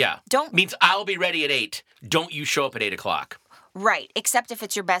 Yep. Yeah. Means I'll be ready at 8. Don't you show up at 8 o'clock. Right, except if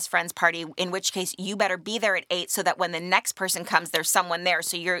it's your best friend's party, in which case you better be there at 8 so that when the next person comes, there's someone there,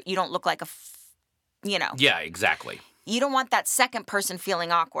 so you don't look like Yeah, exactly. You don't want that second person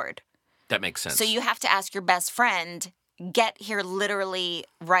feeling awkward. That makes sense. So you have to ask your best friend, get here literally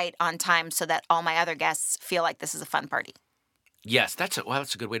right on time so that all my other guests feel like this is a fun party. Yes, that's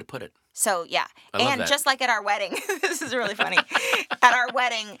a good way to put it. So, yeah. I love And that. just like at our wedding, this is really funny. At our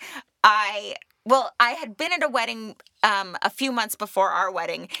wedding, I had been at a wedding a few months before our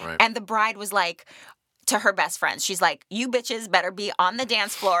wedding, Right. and the bride was like, to her best friends, she's like, you bitches better be on the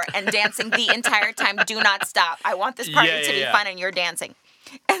dance floor and dancing the entire time. Do not stop. I want this party to be fun, and you're dancing.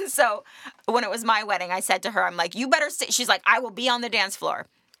 And so when it was my wedding, I said to her, I'm like, you better stay. She's like, I will be on the dance floor.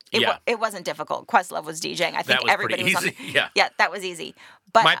 It wasn't difficult. Questlove was DJing. I think That was everybody pretty was on easy. Yeah, that was easy.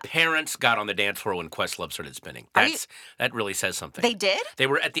 But My parents got on the dance floor when Questlove started spinning. That really says something. They did? They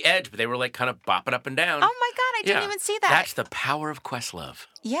were at the edge, but they were like kind of bopping up and down. Oh my God, I didn't even see that. That's the power of Questlove.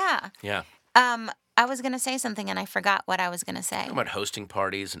 Yeah. Yeah. I was going to say something and I forgot what I was going to say. Talking about hosting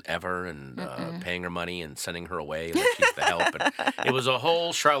parties and Ever and paying her money and sending her away that she's the help. And it was a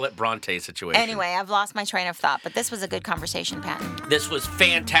whole Charlotte Bronte situation. Anyway, I've lost my train of thought, but this was a good conversation, Pat. This was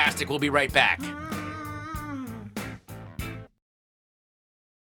fantastic. We'll be right back.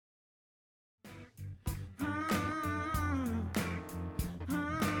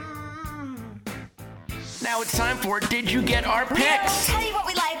 Now it's time for Did You Get Our Picks? Tell you what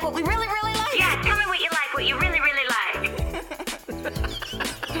we like, what we really, really like. Yeah, tell me what you like, what you really, really like.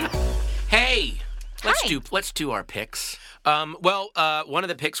 Hey, Hi. let's do our picks. One of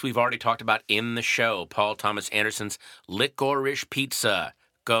the picks we've already talked about in the show, Paul Thomas Anderson's Licorice Pizza.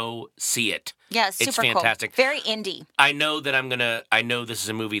 Go see it. Yeah, it's super It's fantastic. cool. Very indie. I know this is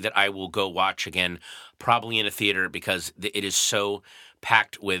a movie that I will go watch again, probably in a theater, because it is so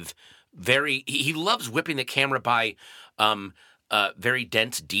packed with he loves whipping the camera by very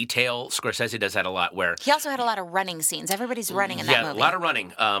dense detail. Scorsese does that a lot, where He also had a lot of running scenes. Everybody's running in that movie. a lot of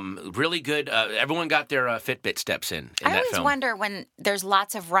running. Really good. Everyone got their Fitbit steps in I that always film. wonder when there's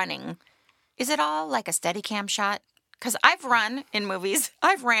lots of running, is it all like a Steadicam shot? Because I've run in movies.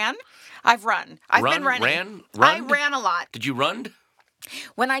 I've run. I've been running. I ran a lot. Did you run?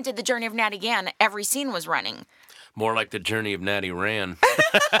 When I did The Journey of Natty Gann, every scene was running. More like The Journey of Natty Ran.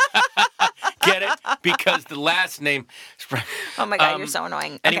 Get it? Because the last name. Oh my God, you're so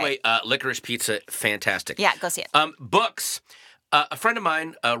annoying. Okay. Anyway, Licorice Pizza, fantastic. Yeah, go see it. Books. A friend of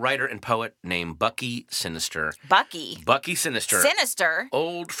mine, a writer and poet named Bucky Sinister. Bucky Sinister. Sinister.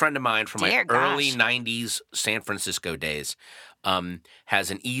 Old friend of mine from Dear my early gosh. 90s San Francisco days.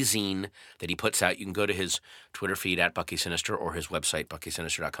 Has an e-zine that he puts out. You can go to his Twitter feed at Bucky Sinister or his website,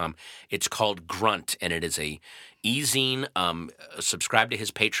 buckysinister.com. It's called Grunt, and it is a e-zine. Subscribe to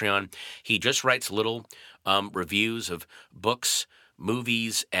his Patreon. He just writes little reviews of books,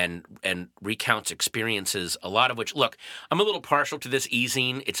 movies, and recounts experiences, a lot of which, look, I'm a little partial to this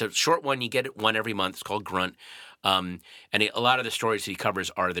e-zine. It's a short one. You get it one every month. It's called Grunt. A lot of the stories he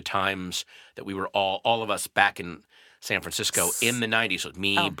covers are the times that we were all of us back in San Francisco in the 90s. So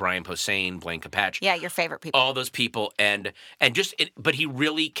me, Brian Posehn, Blaine Capatch. Yeah, your favorite people. All those people. But he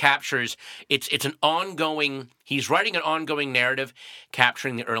really captures, it's an ongoing, he's writing an ongoing narrative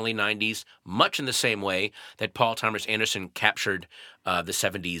capturing the early 90s, much in the same way that Paul Thomas Anderson captured the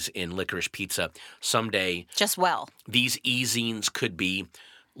 70s in Licorice Pizza. Someday, Just well. these e-zines could be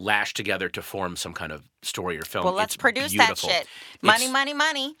lashed together to form some kind of story or film. Well, let's It's produce beautiful. that shit.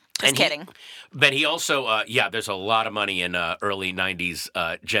 Money. Just kidding. But he also, there's a lot of money in early 90s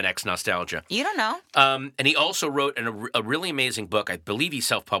Gen X nostalgia. You don't know. And he also wrote a really amazing book. I believe he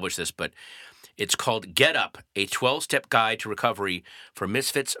self-published this, but it's called Get Up, a 12-step guide to recovery for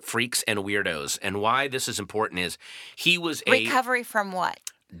misfits, freaks, and weirdos. And why this is important is he was Recovery from what?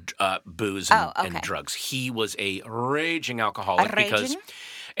 booze Oh, and okay. drugs. He was a raging alcoholic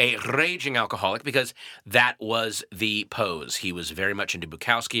because that was the pose. He was very much into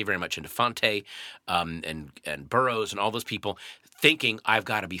Bukowski, very much into Fonte, and Burroughs and all those people, thinking I've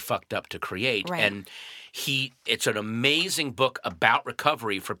got to be fucked up to create. Right. And it's an amazing book about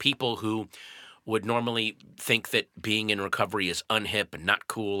recovery for people who would normally think that being in recovery is unhip and not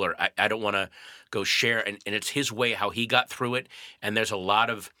cool, or I don't want to go share. And it's his way, how he got through it. And there's a lot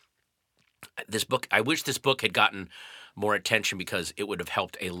of this book. I wish this book had gotten more attention because it would have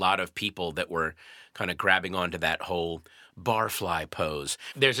helped a lot of people that were kind of grabbing onto that whole barfly pose.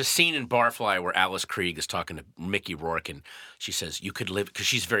 There's a scene in Barfly where Alice Krieg is talking to Mickey Rourke, and she says, you could live, because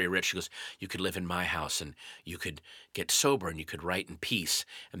she's very rich, she goes, you could live in my house, and you could get sober, and you could write in peace.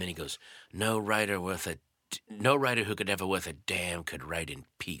 And then he goes, no writer who could ever worth a damn could write in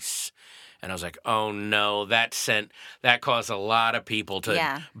peace. And I was like, oh no, that caused a lot of people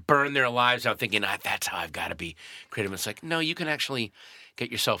to burn their lives out thinking, that's how I've got to be creative. It's like, no, you can actually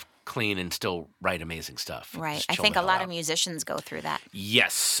get yourself clean and still write amazing stuff. Right. Just I chill think the a hell lot out. of musicians go through that.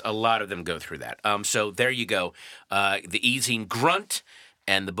 Yes, a lot of them go through that. So there you go. The E-Zine Grunt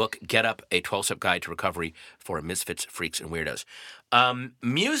and the book Get Up, a 12-Step Guide to Recovery for Misfits, Freaks, and Weirdos.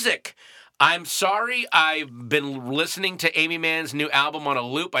 Music. I'm sorry, I've been listening to Amy Mann's new album on a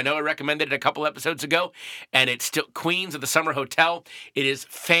loop. I know I recommended it a couple episodes ago, and it's still Queens of the Summer Hotel. It is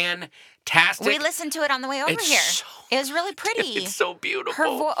fantastic. We listened to it on the way over It's here. so- It was really pretty. It's so beautiful.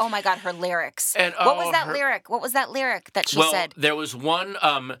 Her oh my God, her lyrics. And, what was oh, that her- lyric? What was that lyric that she Well, said? there was one,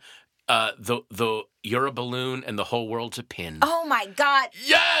 the you're a balloon and the whole world's a pin. Oh my God.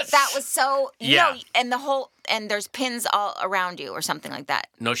 Yes! That was so, Yeah. and there's pins all around you or something like that.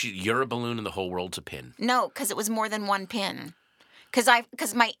 No, you're a balloon and the whole world's a pin. No, because it was more than one pin.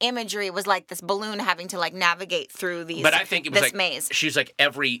 Because my imagery was like this balloon having to like navigate through these. But I think it was this like maze. she's like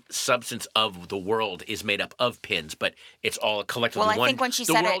every substance of the world is made up of pins, but it's all collectively Well, I one. think when she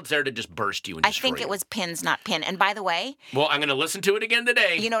the said it- world's there to just burst you and I destroy think it you. was pins, not pin. And by the way, Well, I'm going to listen to it again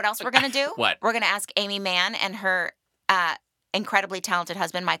today. you know what else we're gonna do? What? We're gonna ask Amy Mann and her incredibly talented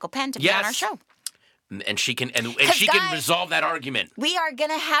husband Michael Penn to be on our Yes. show. And she can and 'Cause she can guys- resolve that argument. We are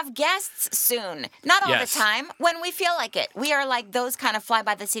going to have guests soon. Not all Yes. the time, when we feel like it. We are like those kind of fly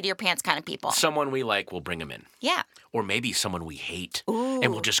by the seat of your pants kind of people. Someone we like, we'll bring him in. Yeah. Or maybe someone we hate, Ooh.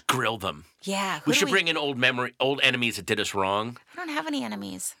 and we'll just grill them. Yeah. We should bring in old enemies that did us wrong. I don't have any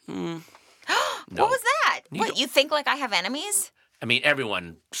enemies. No. What was that? You What, don't- you think like I have enemies? I mean,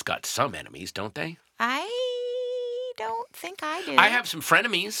 everyone's got some enemies, don't they? I don't think I do. I have some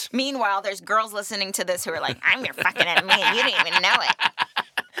frenemies. Meanwhile, there's girls listening to this who are like, I'm your fucking enemy, and you didn't even know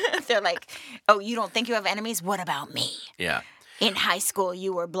it. They're like, oh, you don't think you have enemies? What about me? Yeah. In high school,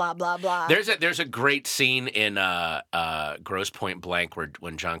 you were blah, blah, blah. There's a great scene in Grosse Point Blank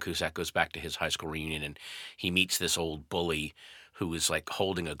when John Cusack goes back to his high school reunion and he meets this old bully who is like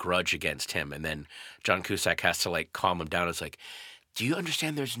holding a grudge against him, and then John Cusack has to like calm him down. It's like, do you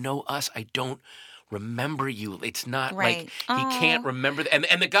understand? There's no us. I don't remember you. It's not Right. like he can't remember. And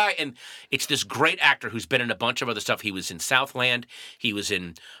the guy, and it's this great actor who's been in a bunch of other stuff. He was in Southland. He was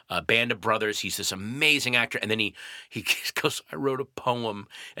in Band of Brothers. He's this amazing actor. And then he goes, I wrote a poem,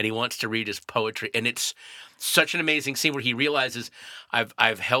 and he wants to read his poetry. And it's such an amazing scene where he realizes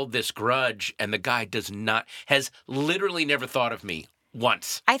I've held this grudge, and the guy has literally never thought of me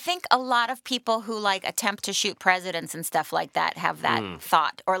once. I think a lot of people who like attempt to shoot presidents and stuff like that have that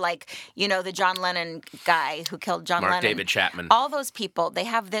thought. Or like, you know, the John Lennon guy who killed John Mark Lennon. David Chapman. All those people, they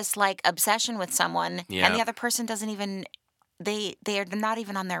have this like obsession with someone Yeah. and the other person doesn't even they are not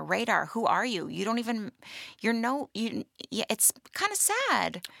even on their radar. Who are you? You don't even it's kind of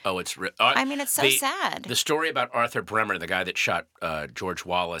sad. Oh, it's I mean, it's so sad. The story about Arthur Bremer, the guy that shot George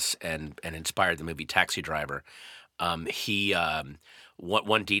Wallace and inspired the movie Taxi Driver,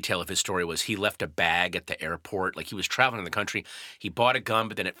 one detail of his story was he left a bag at the airport. Like he was traveling in the country. He bought a gun,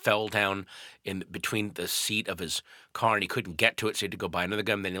 but then it fell down in between the seat of his car and he couldn't get to it, so he had to go buy another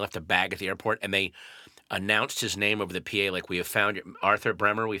gun. Then he left a bag at the airport and they announced his name over the PA like, we have found Arthur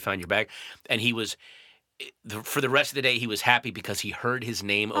Bremer, we found your bag. And he was, for the rest of the day, he was happy because he heard his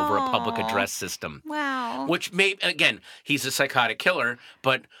name over a public address system. Wow. Which again, he's a psychotic killer,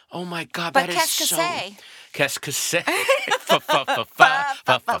 but oh my God, But that is qu'est-ce que so... c'est? Qu'est-ce que c'est?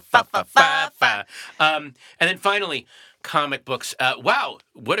 And then finally, comic books. Wow,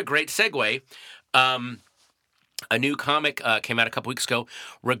 what a great segue. A new comic came out a couple weeks ago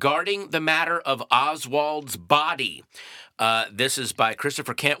regarding the matter of Oswald's body. This is by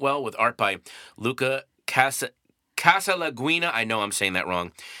Christopher Cantwell with art by Luca Casalaguina. I know I'm saying that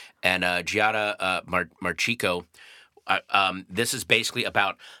wrong. And Giada Marchico. this is basically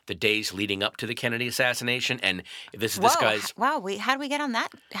about the days leading up to the Kennedy assassination, and this guy's. Wow, how do we get on that?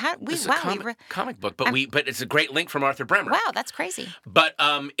 This is a comic book, but it's a great link from Arthur Bremer. Wow, that's crazy. But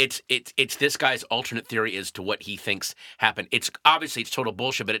it's this guy's alternate theory as to what he thinks happened. It's obviously it's total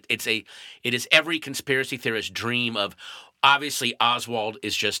bullshit, but it is every conspiracy theorist's dream of. Obviously, Oswald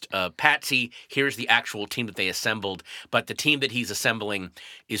is just a patsy. Here's the actual team that they assembled. But the team that he's assembling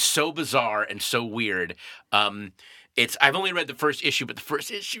is so bizarre and so weird. I've only read the first issue, but the first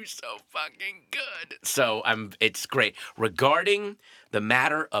issue is so fucking good. So it's great. Regarding the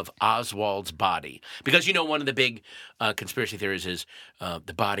matter of Oswald's body, because one of the big conspiracy theories is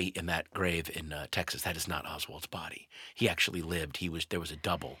the body in that grave in Texas. That is not Oswald's body. He actually lived. There was a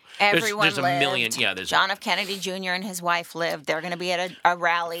double. Everyone there's lived. A million. Yeah, there's John F. Kennedy Jr. and his wife lived. They're going to be at a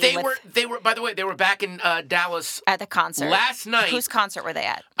rally. They were. By the way, they were back in Dallas at the concert last night. Whose concert were they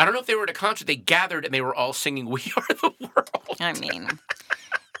at? I don't know if they were at a concert. They gathered and they were all singing "We Are the World." I mean,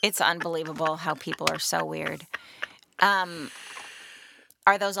 it's unbelievable how people are so weird.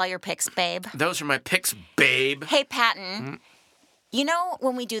 Are those all your picks, babe? Those are my picks, babe. Hey, Patton. Mm-hmm.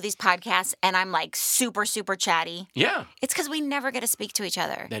 When we do these podcasts and I'm like super, super chatty? Yeah. It's because we never get to speak to each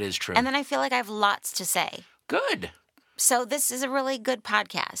other. That is true. And then I feel like I have lots to say. Good. So this is a really good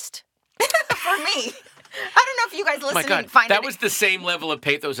podcast for me. I don't know if you guys listening My God, find that was the same level of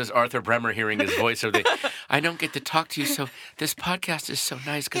pathos as Arthur Bremer hearing his voice. I don't get to talk to you, so this podcast is so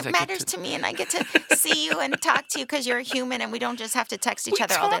nice because it matters to me, and I get to see you and talk to you because you're a human, and we don't just have to text each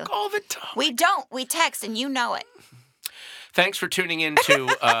other all day. We talk all the time. We don't. We text, and you know it. Thanks for tuning in to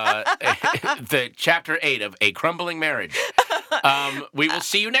the Chapter 8 of A Crumbling Marriage. We will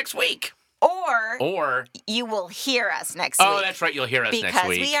see you next week. Or you will hear us next week. Oh, that's right. You'll hear us next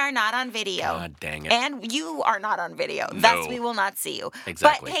week. Because we are not on video. God dang it. And you are not on video. No. Thus, we will not see you.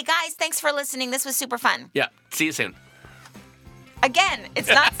 Exactly. But, hey, guys, thanks for listening. This was super fun. Yeah. See you soon. Again, it's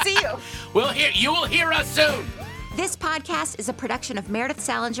not see you. You will hear us soon. This podcast is a production of Meredith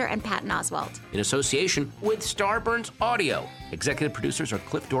Salinger and Patton Oswalt. In association with Starburns Audio. Executive producers are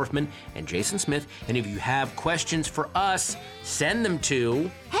Cliff Dorfman and Jason Smith. And if you have questions for us, send them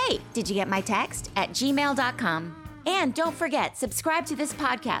to... Hey, did you get my text? @gmail.com. And don't forget, subscribe to this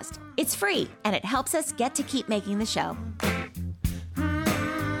podcast. It's free, and it helps us get to keep making the show.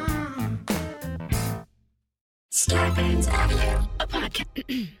 Starburns Audio,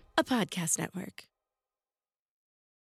 a podcast network.